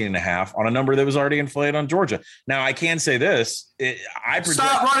 14.5 on a number that was already inflated on Georgia. Now I can say this.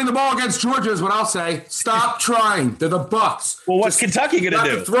 Stop running the ball against Georgia is what I'll say. Stop trying. They're the Bucks. Well, what's Kentucky going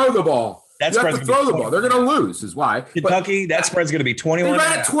to do? Throw the ball. You have to throw the ball. They're going to lose is why. Kentucky, that spread's going to be 21. They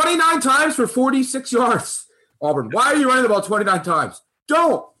ran it 29 times for 46 yards. Auburn, why are you running the ball 29 times?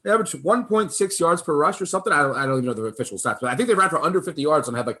 Don't. They average 1.6 yards per rush or something. I don't even know the official stats, but I think they ran for under 50 yards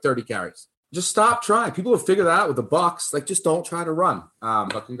and had like 30 carries. Just stop trying. People have figured that out with the Bucks. Just don't try to run.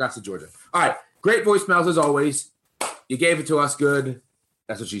 But congrats to Georgia. All right. Great voicemails as always. You gave it to us good.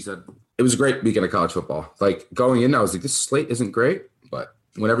 That's what she said. It was a great weekend of college football. Going in, I was like, this slate isn't great, but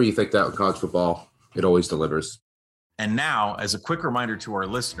whenever you think that with college football, it always delivers. And now, as a quick reminder to our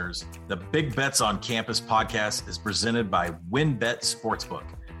listeners, the Big Bets on Campus podcast is presented by WynnBET Sportsbook,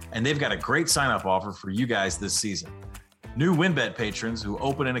 and they've got a great sign-up offer for you guys this season. New WynnBET patrons who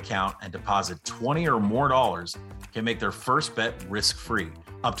open an account and deposit $20 or more can make their first bet risk-free,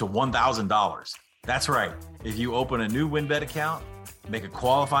 up to $1,000. That's right. If you open a new WynnBET account, make a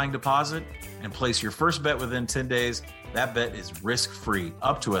qualifying deposit, and place your first bet within 10 days, that bet is risk-free,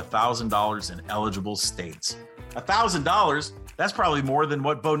 up to $1,000 in eligible states. $1,000? That's probably more than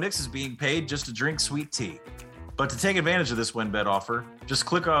what Bo Nix is being paid just to drink sweet tea. But to take advantage of this WynnBET offer, just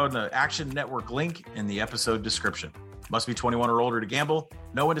click on the Action Network link in the episode description. Must be 21 or older to gamble.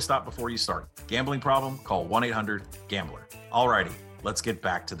 Know when to stop before you start. Gambling problem? Call 1-800-GAMBLER. Alrighty, let's get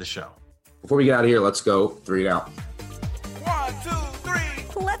back to the show. Before we get out of here, let's go 3 and out. 1, 2,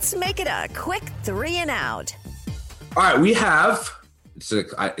 3. Let's make it a quick 3 and out. All right, we have it's an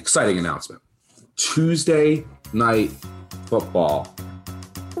exciting announcement. Tuesday night football.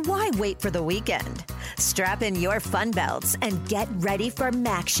 Why wait for the weekend? Strap in your fun belts and get ready for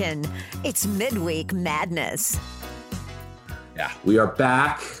Maction. It's midweek madness. Yeah, we are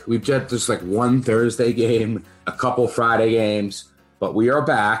back. We've just one Thursday game, a couple Friday games, but we are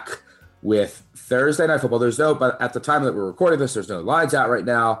back with Thursday night football. But at the time that we're recording this, there's no lines out right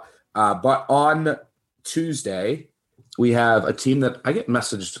now. But on Tuesday, we have a team that I get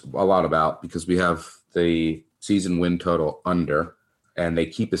messaged a lot about because we have the season win total under, and they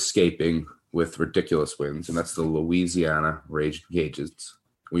keep escaping with ridiculous wins, and that's the Louisiana Raging Cajuns.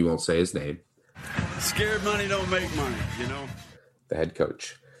 We won't say his name. Scared money don't make money, The head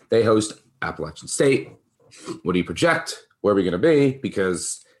coach. They host Appalachian State. What do you project? Where are we going to be?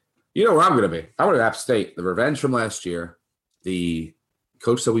 Because you know where I'm going to be. I'm going to App State. The revenge from last year. The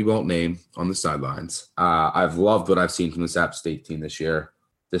coach that we won't name on the sidelines. I've loved what I've seen from this App State team this year.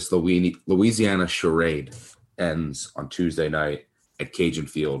 This Louisiana charade ends on Tuesday night at Cajun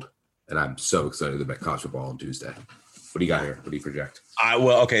Field, and I'm so excited to bet college football on Tuesday. What do you got here? What do you project?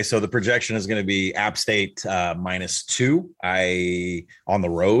 So the projection is going to be App State -2 on the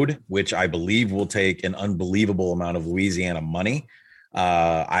road, which I believe will take an unbelievable amount of Louisiana money.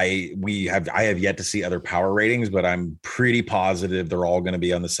 I have yet to see other power ratings, but I'm pretty positive they're all going to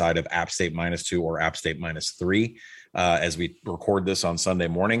be on the side of App State -2 or App State -3 as we record this on Sunday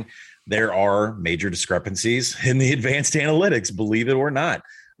morning. There are major discrepancies in the advanced analytics, believe it or not.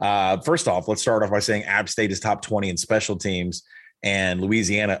 First off, let's start off by saying App State is top 20 in special teams, and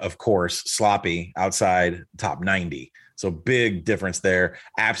Louisiana, of course, sloppy outside top 90. So big difference there.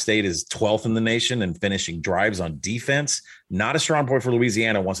 App State is 12th in the nation in finishing drives on defense. Not a strong point for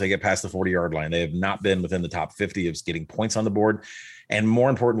Louisiana once they get past the 40-yard line. They have not been within the top 50 of getting points on the board. And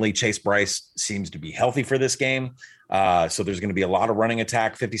more importantly, Chase Bryce seems to be healthy for this game. So there's going to be a lot of running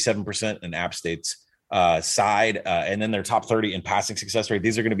attack, 57% in App State's side. And then their top 30 in passing success rate.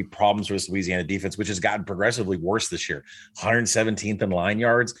 These are going to be problems for this Louisiana defense, which has gotten progressively worse this year. 117th in line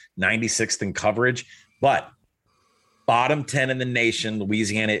yards, 96th in coverage. But bottom 10 in the nation,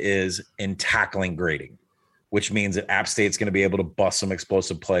 Louisiana is in tackling grading, which means that App State's going to be able to bust some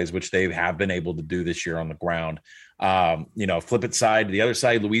explosive plays, which they have been able to do this year on the ground. Flip it side to the other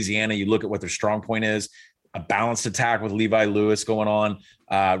side, Louisiana, you look at what their strong point is, a balanced attack with Levi Lewis going on.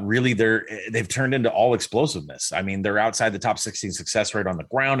 Really, they've turned into all explosiveness. I mean, they're outside the top 16 success rate on the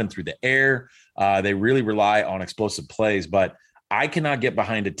ground and through the air. They really rely on explosive plays, but I cannot get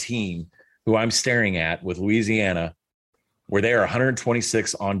behind a team who I'm staring at with Louisiana, where they are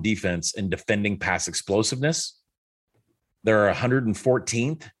 126 on defense in defending pass explosiveness. They're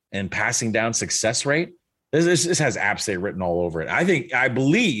 114th in passing down success rate. This has App State written all over it. I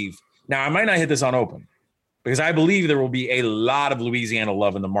believe, now I might not hit this on open, because I believe there will be a lot of Louisiana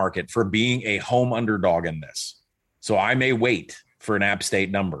love in the market for being a home underdog in this. So I may wait for an App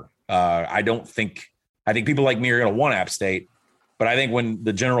State number. I think people like me are going to want App State, but I think when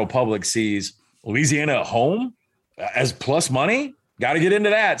the general public sees Louisiana at home as plus money, got to get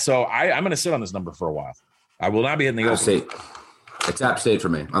into that. So I'm going to sit on this number for a while. I will not be hitting the App State. It's App State for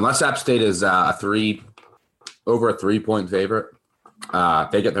me. Unless App State is over a 3-point favorite,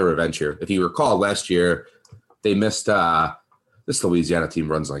 they get their revenge here. If you recall last year, they missed this Louisiana team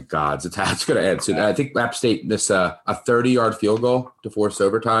runs like gods. It's going to end soon. I think App State missed a 30-yard field goal to force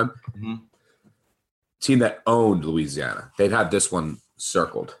overtime. Mm-hmm. Team that owned Louisiana. They've had this one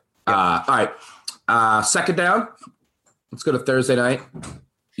circled. All right. Second down. Let's go to Thursday night.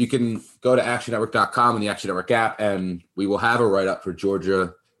 You can go to actionnetwork.com and the Action Network app, and we will have a write-up for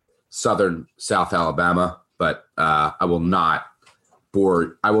Georgia, Southern, South Alabama. But I will not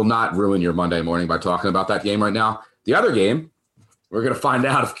ruin your Monday morning by talking about that game right now. The other game, we're going to find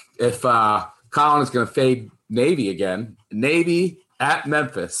out if Colin is going to fade Navy again. Navy at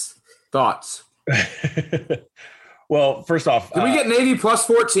Memphis. Thoughts? Well, first off, can we get Navy plus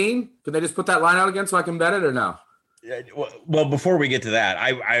 14? Can they just put that line out again so I can bet it or no? Well, before we get to that,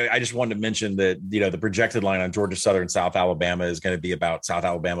 I just wanted to mention that, the projected line on Georgia Southern, South Alabama is going to be about South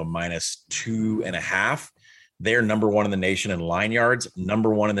Alabama -2.5. They're number one in the nation in line yards,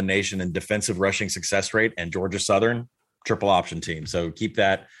 number one in the nation in defensive rushing success rate, and Georgia Southern triple option team. So keep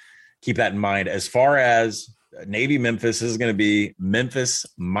that in mind. As far as Navy Memphis, this is going to be Memphis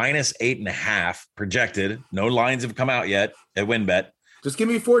 -8.5 projected. No lines have come out yet at WinBet. Just give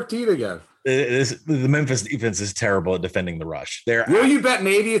me 14 again. The Memphis defense is terrible at defending the rush. Will you bet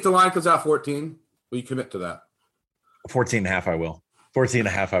Navy if the line comes out 14? Will you commit to that? 14.5, I will.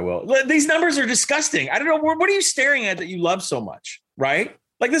 14.5, I will. These numbers are disgusting. I don't know. What are you staring at that you love so much, right?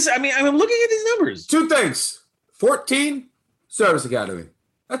 Like this, I'm looking at these numbers. Two things. 14, Service Academy.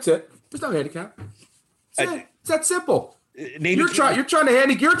 That's it. There's no handicap. It's that simple. Navy, you're trying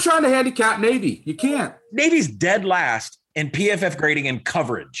to handicap Navy. You can't. Navy's dead last in PFF grading and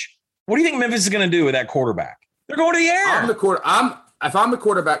coverage. What do you think Memphis is going to do with that quarterback? They're going to the air. If I'm the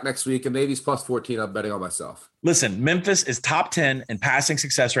quarterback next week and Navy's plus 14, I'm betting on myself. Listen, Memphis is top 10 in passing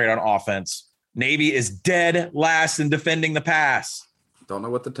success rate on offense. Navy is dead last in defending the pass. Don't know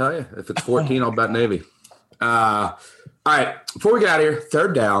what to tell you. If it's 14, I'll bet Navy. All right. Before we get out of here,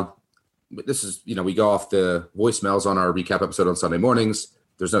 third down. This is, we go off the voicemails on our recap episode on Sunday mornings.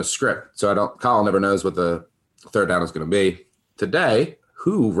 There's no script. So Colin never knows what the third down is going to be. Today,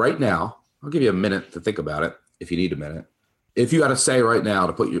 right now, I'll give you a minute to think about it if you need a minute. If you got to say right now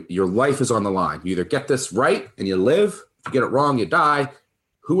to put your life is on the line, you either get this right and you live, if you get it wrong, you die.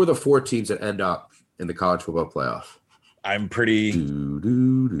 Who are the 4 teams that end up in the college football playoff? I'm pretty.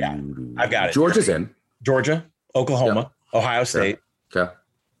 I've got it. Georgia's in. Georgia, Oklahoma, Ohio State. Okay.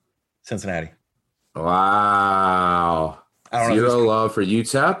 Cincinnati. Wow. Zero love for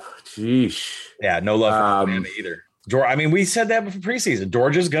UTEP? Sheesh. Yeah, no love for Alabama either. We said that before preseason.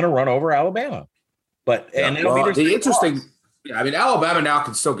 Georgia's going to run over Alabama. But it'll be the interesting. Alabama now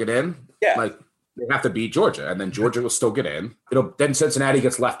can still get in. Yeah. Like they have to beat Georgia, and then Georgia will still get in. Then Cincinnati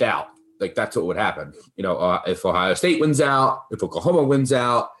gets left out. Like, that's what would happen. If Ohio State wins out, if Oklahoma wins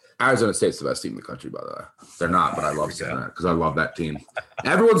out, Arizona State's the best team in the country, by the way. They're not, but I love saying that because I love that team.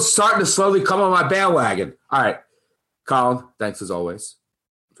 Everyone's starting to slowly come on my bandwagon. All right, Colin, thanks as always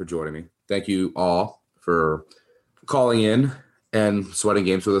for joining me. Thank you all for calling in and sweating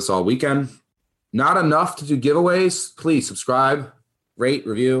games with us all weekend. Not enough to do giveaways. Please subscribe, rate,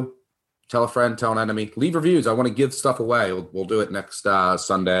 review, tell a friend, tell an enemy. Leave reviews. I want to give stuff away. We'll do it next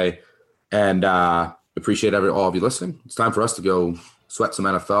Sunday. And appreciate all of you listening. It's time for us to go sweat some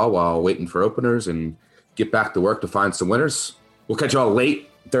NFL while waiting for openers and get back to work to find some winners. We'll catch you all late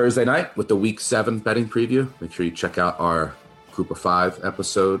Thursday night with the Week 7 betting preview. Make sure you check out our Group of 5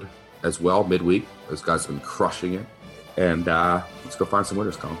 episode as well, midweek. Those guys have been crushing it. And let's go find some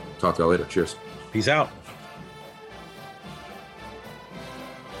winners, Colin. Talk to y'all later. Cheers. Peace out.